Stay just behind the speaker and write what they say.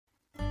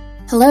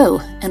Hello,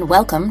 and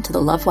welcome to the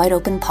Love Wide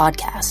Open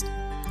podcast.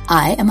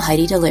 I am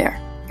Heidi Delir,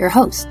 your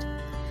host.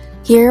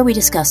 Here we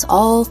discuss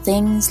all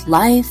things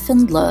life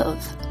and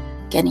love,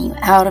 getting you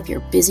out of your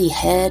busy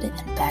head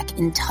and back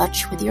in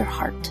touch with your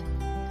heart,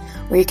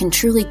 where you can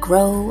truly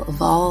grow,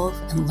 evolve,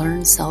 and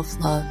learn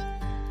self-love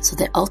so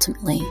that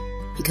ultimately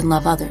you can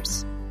love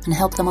others and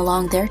help them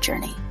along their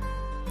journey.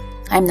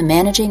 I'm the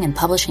managing and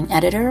publishing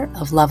editor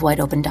of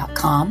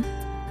LoveWideOpen.com,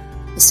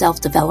 the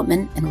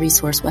self-development and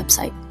resource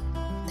website,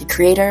 the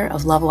creator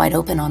of Love Wide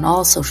Open on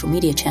all social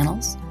media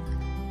channels,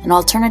 an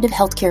alternative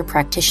healthcare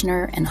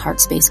practitioner and heart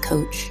space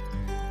coach,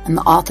 and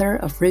the author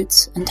of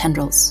Roots and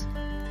Tendrils,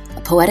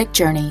 a poetic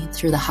journey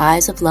through the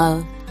highs of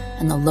love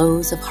and the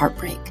lows of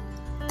heartbreak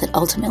that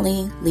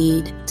ultimately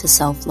lead to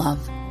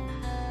self-love.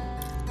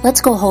 Let's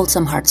go hold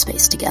some heart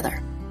space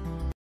together.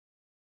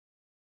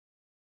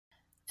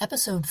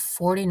 Episode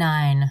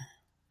 49,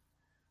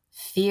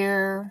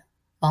 Fear,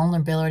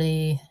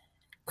 Vulnerability,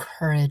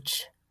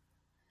 Courage.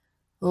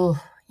 Ooh.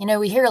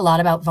 We hear a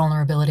lot about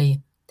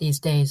vulnerability these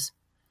days.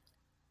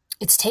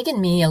 It's taken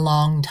me a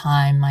long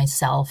time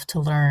myself to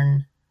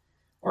learn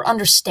or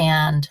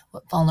understand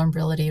what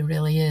vulnerability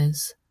really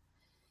is.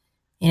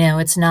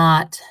 It's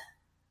not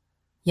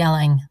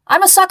yelling,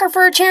 "I'm a sucker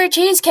for a cherry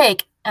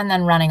cheesecake," and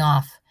then running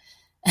off.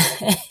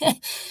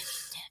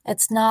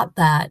 It's not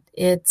that.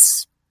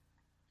 It's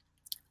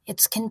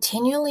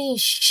continually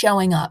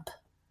showing up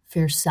for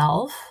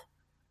yourself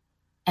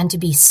and to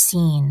be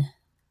seen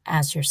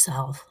as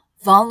yourself.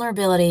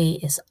 Vulnerability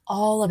is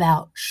all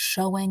about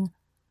showing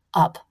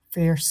up for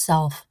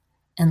yourself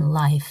in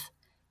life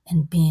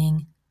and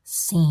being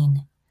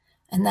seen.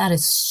 And that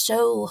is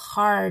so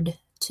hard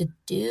to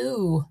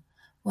do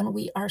when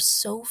we are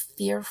so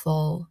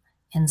fearful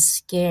and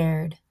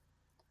scared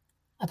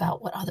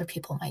about what other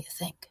people might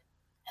think.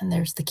 And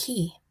there's the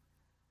key,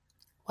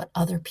 what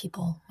other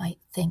people might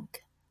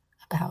think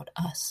about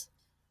us.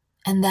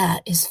 And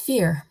that is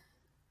fear.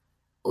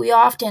 We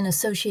often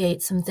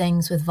associate some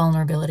things with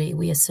vulnerability.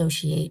 We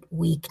associate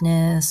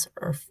weakness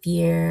or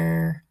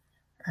fear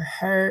or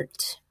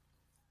hurt,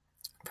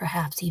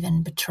 perhaps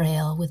even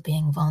betrayal with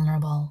being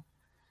vulnerable.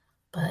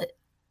 But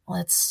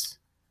let's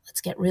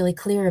get really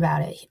clear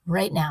about it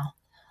right now.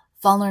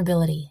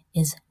 Vulnerability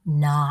is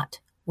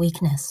not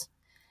weakness.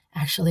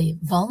 Actually,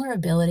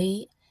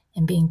 vulnerability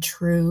and being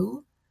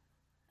true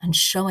and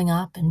showing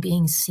up and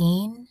being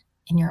seen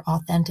in your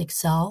authentic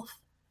self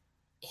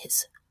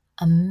is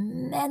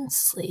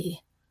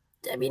immensely,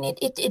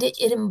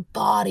 it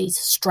embodies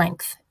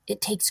strength. It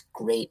takes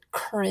great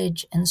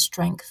courage and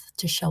strength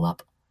to show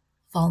up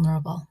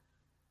vulnerable.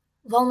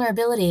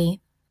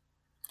 Vulnerability,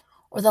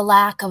 or the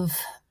lack of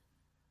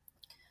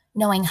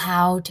knowing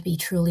how to be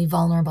truly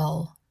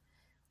vulnerable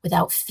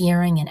without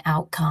fearing an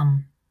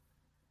outcome,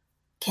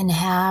 can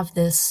have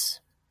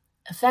this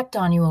effect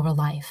on you over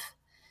life.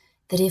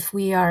 That if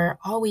we are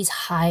always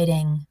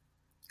hiding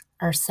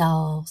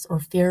ourselves or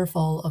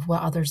fearful of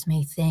what others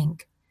may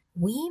think,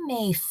 we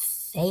may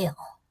fail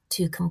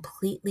to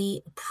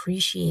completely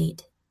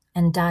appreciate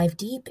and dive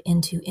deep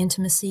into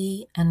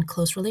intimacy and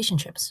close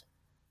relationships.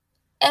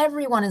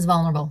 Everyone is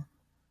vulnerable,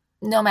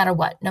 no matter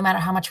what, no matter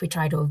how much we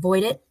try to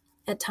avoid it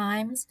at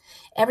times.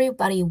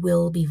 Everybody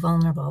will be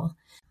vulnerable.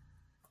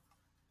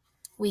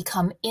 We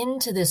come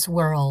into this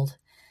world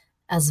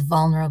as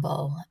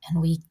vulnerable, and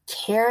we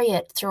carry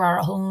it through our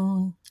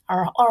whole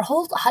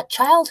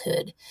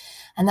childhood.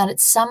 And that at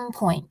some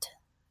point,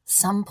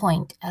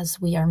 as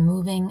we are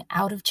moving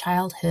out of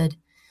childhood,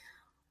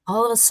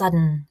 all of a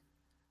sudden,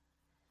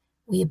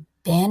 we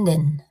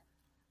abandon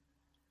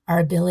our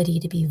ability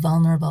to be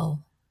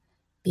vulnerable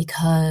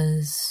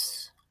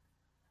because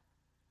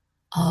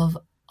of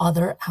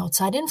other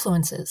outside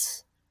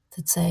influences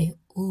that say,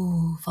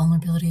 ooh,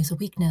 vulnerability is a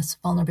weakness,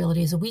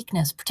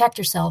 protect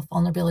yourself,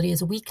 vulnerability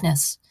is a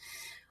weakness.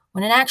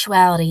 When in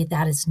actuality,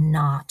 that is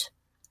not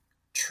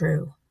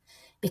true.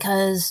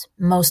 Because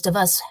most of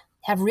us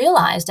have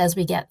realized as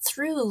we get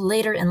through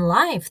later in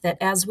life that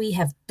as we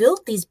have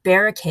built these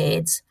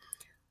barricades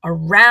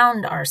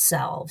around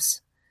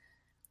ourselves,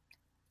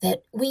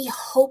 that we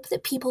hope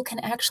that people can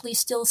actually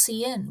still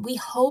see in. We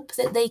hope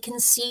that they can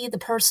see the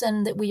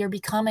person that we are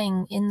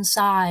becoming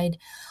inside,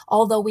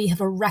 although we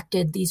have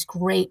erected these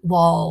great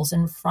walls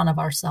in front of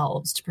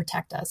ourselves to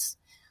protect us.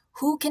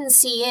 Who can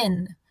see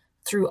in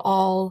through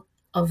all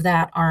of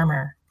that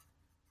armor?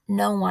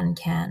 No one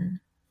can.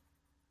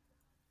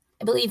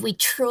 I believe we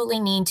truly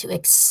need to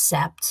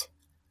accept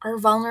our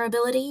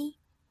vulnerability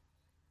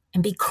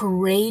and be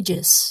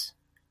courageous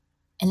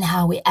in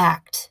how we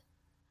act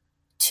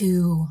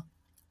to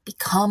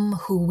become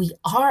who we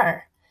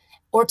are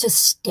or to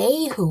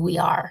stay who we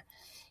are.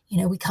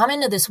 We come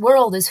into this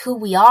world as who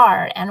we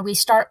are, and we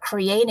start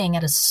creating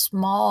at a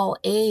small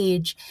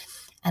age,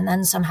 and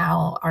then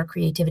somehow our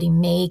creativity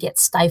may get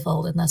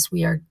stifled unless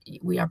we are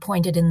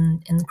pointed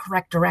in the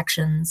correct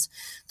directions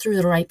through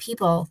the right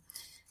people.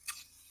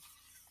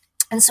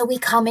 And so we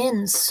come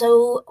in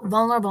so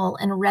vulnerable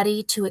and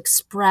ready to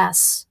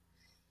express,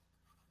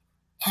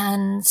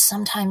 and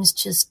sometimes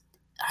just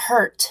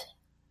hurt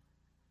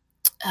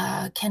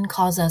can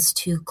cause us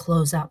to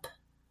close up.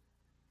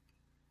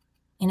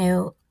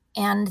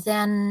 And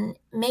then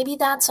maybe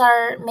that's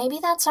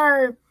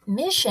our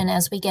mission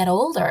as we get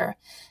older,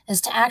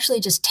 is to actually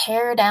just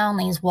tear down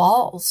these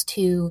walls,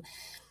 to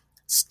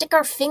stick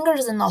our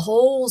fingers in the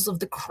holes of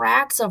the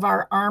cracks of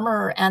our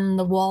armor and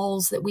the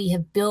walls that we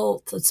have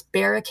built, this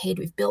barricade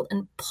we've built,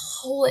 and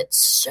pull it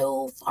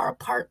so far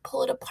apart,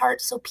 pull it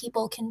apart so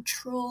people can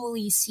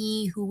truly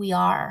see who we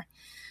are.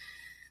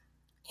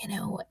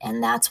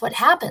 And that's what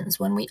happens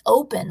when we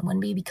open,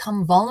 when we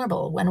become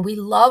vulnerable, when we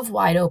love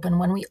wide open,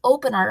 when we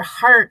open our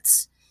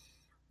hearts.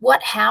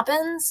 What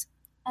happens?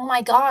 Oh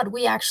my God,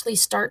 we actually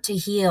start to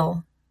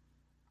heal.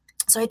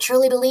 So I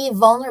truly believe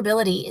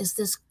vulnerability is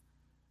this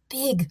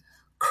big,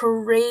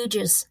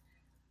 courageous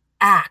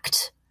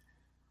act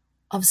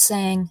of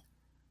saying,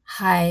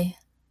 hi,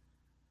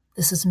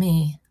 this is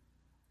me,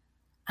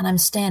 and I'm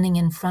standing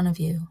in front of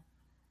you,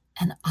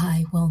 and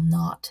I will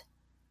not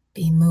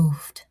be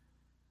moved.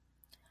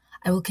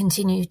 I will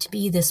continue to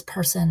be this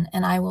person,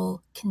 and I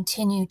will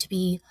continue to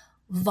be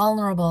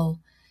vulnerable,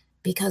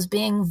 because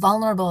being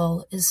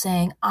vulnerable is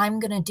saying, I'm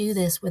going to do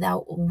this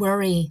without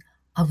worry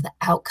of the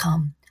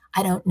outcome.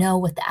 I don't know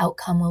what the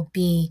outcome will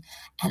be,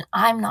 and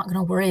I'm not going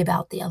to worry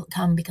about the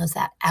outcome, because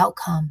that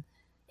outcome,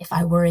 if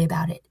I worry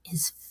about it,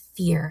 is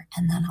fear,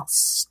 and then I'll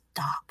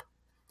stop.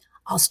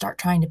 I'll start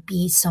trying to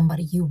be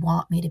somebody you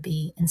want me to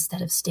be,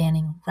 instead of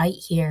standing right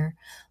here,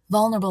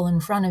 vulnerable in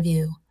front of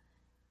you,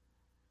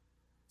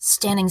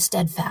 standing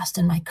steadfast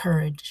in my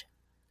courage,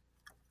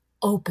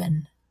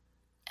 open,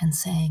 and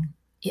saying,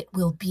 it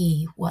will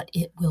be what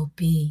it will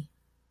be.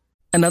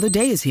 Another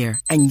day is here,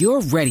 and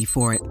you're ready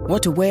for it.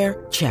 What to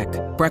wear? Check.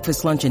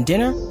 Breakfast, lunch, and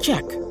dinner?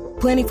 Check.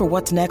 Planning for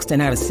what's next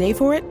and how to save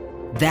for it?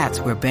 That's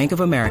where Bank of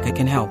America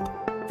can help.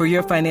 For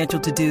your financial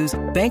to-dos,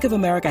 Bank of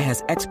America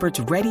has experts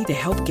ready to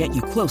help get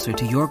you closer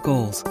to your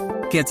goals.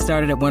 Get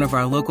started at one of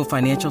our local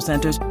financial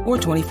centers or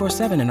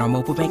 24/7 in our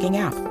mobile banking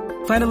app.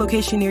 Find a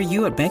location near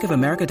you at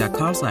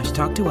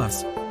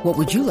bankofamerica.com/talktous. What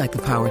would you like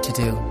the power to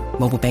do?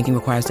 Mobile banking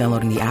requires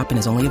downloading the app and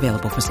is only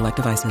available for select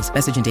devices.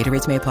 Message and data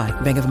rates may apply.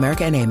 Bank of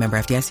America N.A., member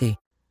FDIC.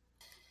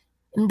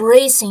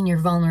 Embracing your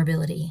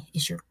vulnerability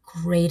is your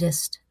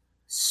greatest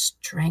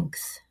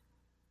strength.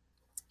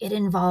 It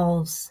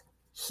involves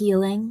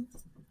healing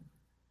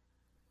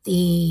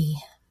the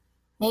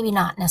maybe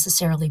not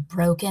necessarily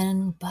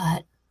broken,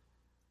 but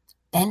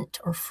bent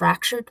or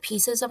fractured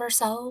pieces of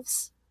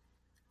ourselves.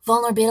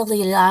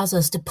 Vulnerability allows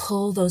us to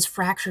pull those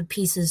fractured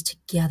pieces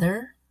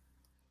together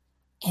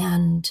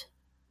and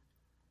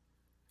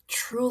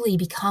truly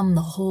become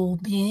the whole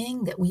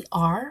being that we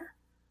are,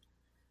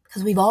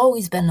 because we've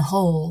always been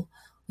whole.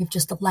 We've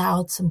just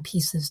allowed some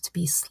pieces to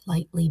be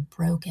slightly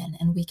broken,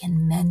 and we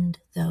can mend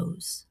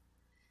those.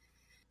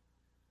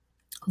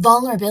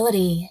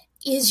 Vulnerability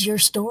is your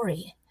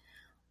story.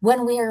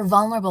 When we are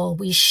vulnerable,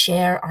 we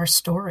share our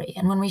story.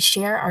 And when we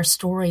share our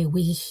story,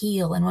 we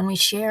heal. And when we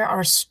share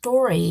our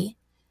story,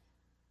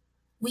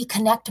 we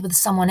connect with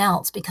someone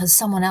else, because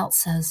someone else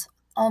says,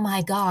 oh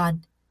my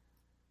God,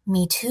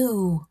 me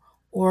too.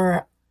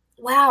 Or,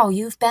 wow,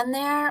 you've been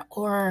there.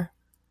 Or,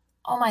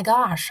 oh my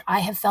gosh, I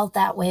have felt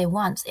that way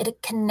once.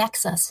 It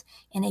connects us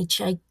in a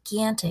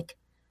gigantic,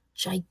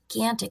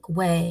 gigantic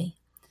way,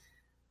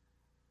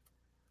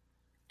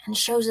 and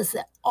shows us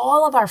that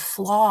all of our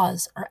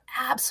flaws are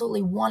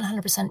absolutely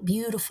 100%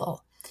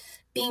 beautiful.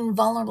 Being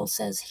vulnerable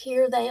says,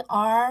 here they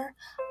are.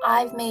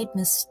 I've made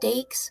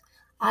mistakes.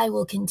 I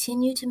will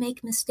continue to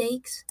make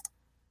mistakes,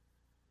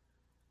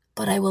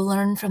 but I will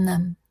learn from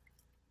them.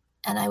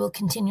 And I will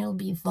continue to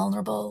be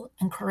vulnerable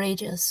and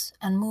courageous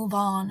and move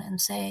on and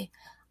say,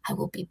 I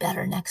will be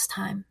better next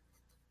time.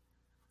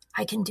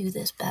 I can do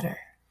this better,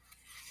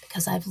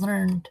 because I've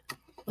learned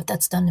what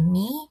that's done to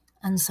me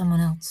and someone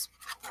else.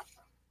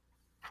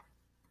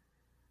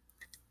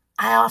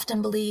 I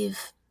often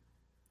believe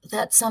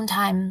that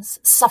sometimes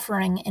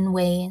suffering in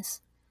ways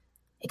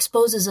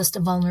exposes us to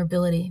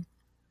vulnerability.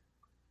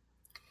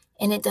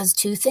 And it does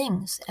two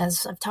things,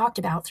 as I've talked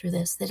about through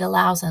this, that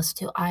allows us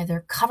to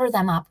either cover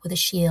them up with a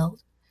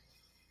shield,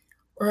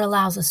 or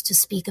allows us to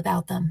speak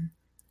about them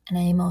in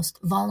a most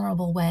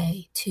vulnerable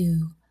way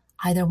to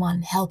either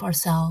one, help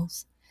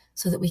ourselves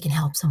so that we can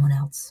help someone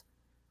else.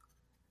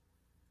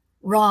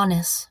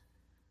 Rawness,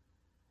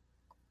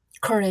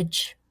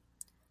 courage,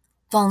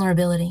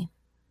 vulnerability.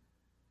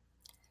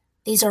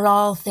 These are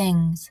all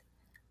things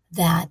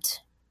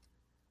that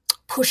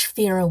push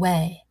fear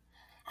away.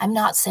 I'm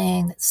not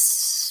saying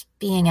that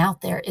being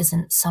out there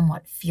isn't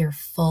somewhat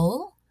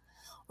fearful,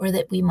 or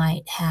that we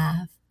might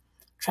have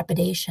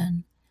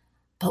trepidation.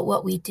 But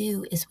what we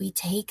do is we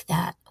take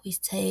that, we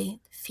say,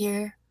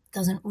 fear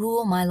doesn't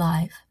rule my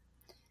life.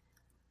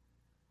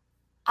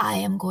 I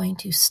am going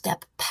to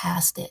step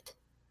past it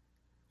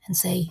and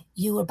say,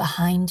 you are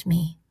behind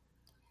me,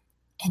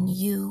 and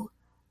you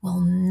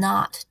will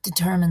not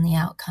determine the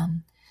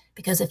outcome.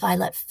 Because if I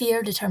let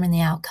fear determine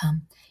the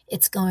outcome,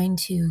 it's going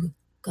to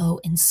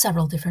go in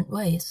several different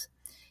ways.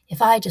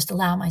 If I just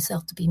allow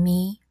myself to be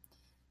me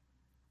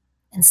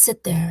and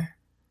sit there,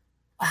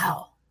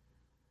 wow,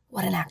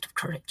 What an act of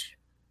courage.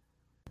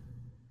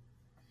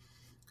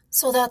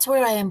 So that's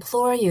where I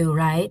implore you,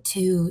 right,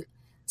 to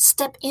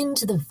step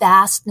into the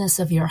vastness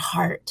of your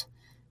heart,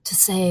 to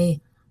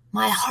say,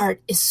 my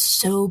heart is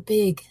so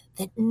big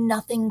that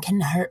nothing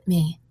can hurt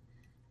me.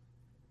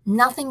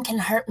 Nothing can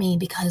hurt me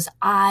because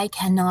I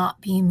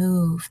cannot be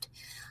moved.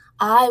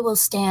 I will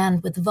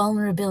stand with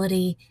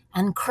vulnerability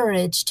and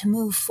courage to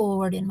move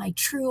forward in my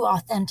true,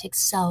 authentic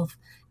self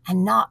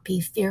and not be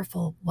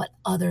fearful what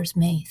others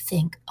may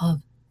think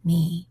of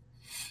me.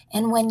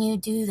 And when you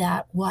do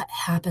that, what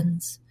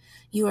happens?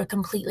 You are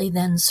completely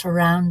then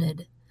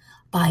surrounded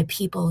by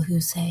people who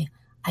say,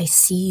 I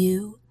see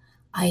you,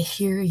 I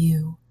hear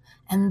you.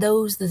 And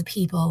those are the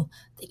people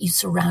that you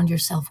surround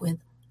yourself with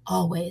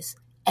always.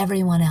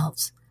 Everyone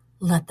else,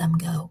 let them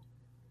go.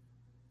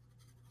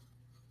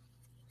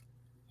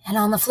 And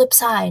on the flip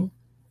side,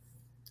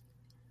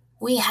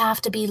 we have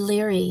to be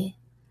leery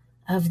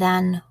of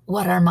then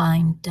what our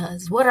mind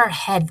does, what our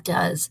head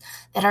does,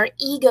 that our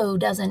ego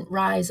doesn't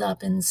rise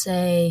up and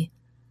say,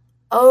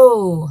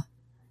 oh,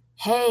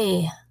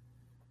 hey,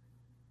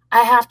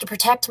 I have to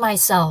protect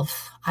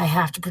myself. I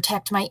have to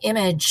protect my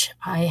image.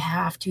 I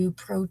have to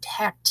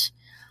protect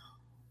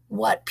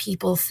what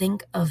people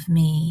think of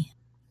me.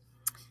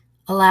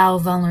 Allow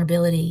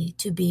vulnerability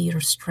to be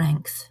your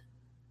strength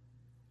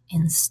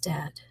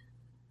instead.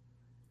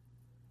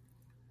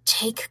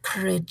 Take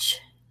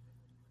courage.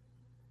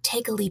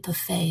 Take a leap of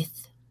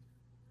faith.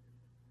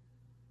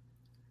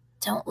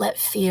 Don't let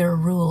fear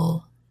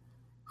rule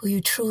who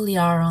you truly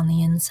are on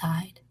the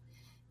inside.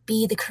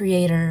 Be the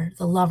creator,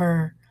 the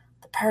lover,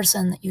 the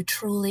person that you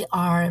truly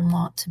are and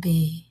want to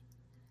be.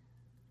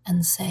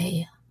 And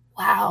say,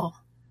 wow,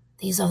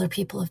 these other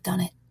people have done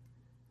it.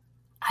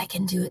 I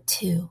can do it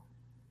too.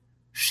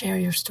 Share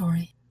your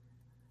story.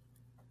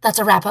 That's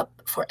a wrap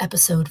up for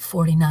episode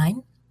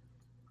 49.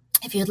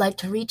 If you'd like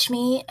to reach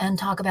me and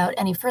talk about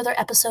any further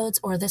episodes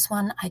or this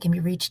one, I can be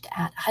reached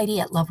at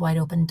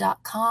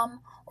Heidi@lovewideopen.com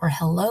or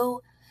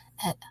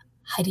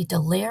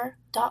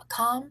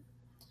hello@HeidiDallaire.com.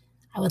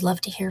 I would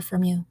love to hear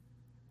from you.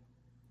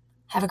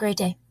 Have a great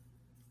day.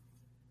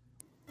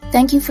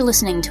 Thank you for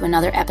listening to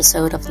another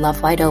episode of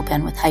Love Wide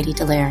Open with Heidi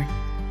Dallaire.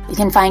 You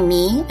can find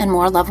me and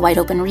more Love Wide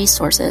Open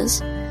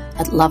resources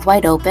at Love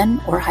Wide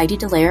Open or Heidi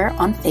Dallaire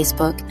on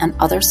Facebook and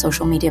other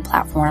social media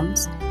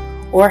platforms,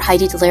 or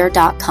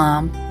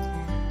HeidiDallaire.com,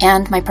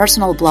 and my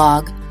personal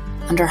blog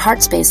under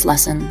Heartspace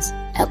Lessons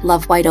at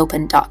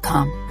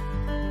lovewideopen.com.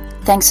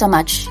 Thanks so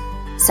much.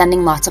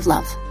 Sending lots of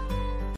love.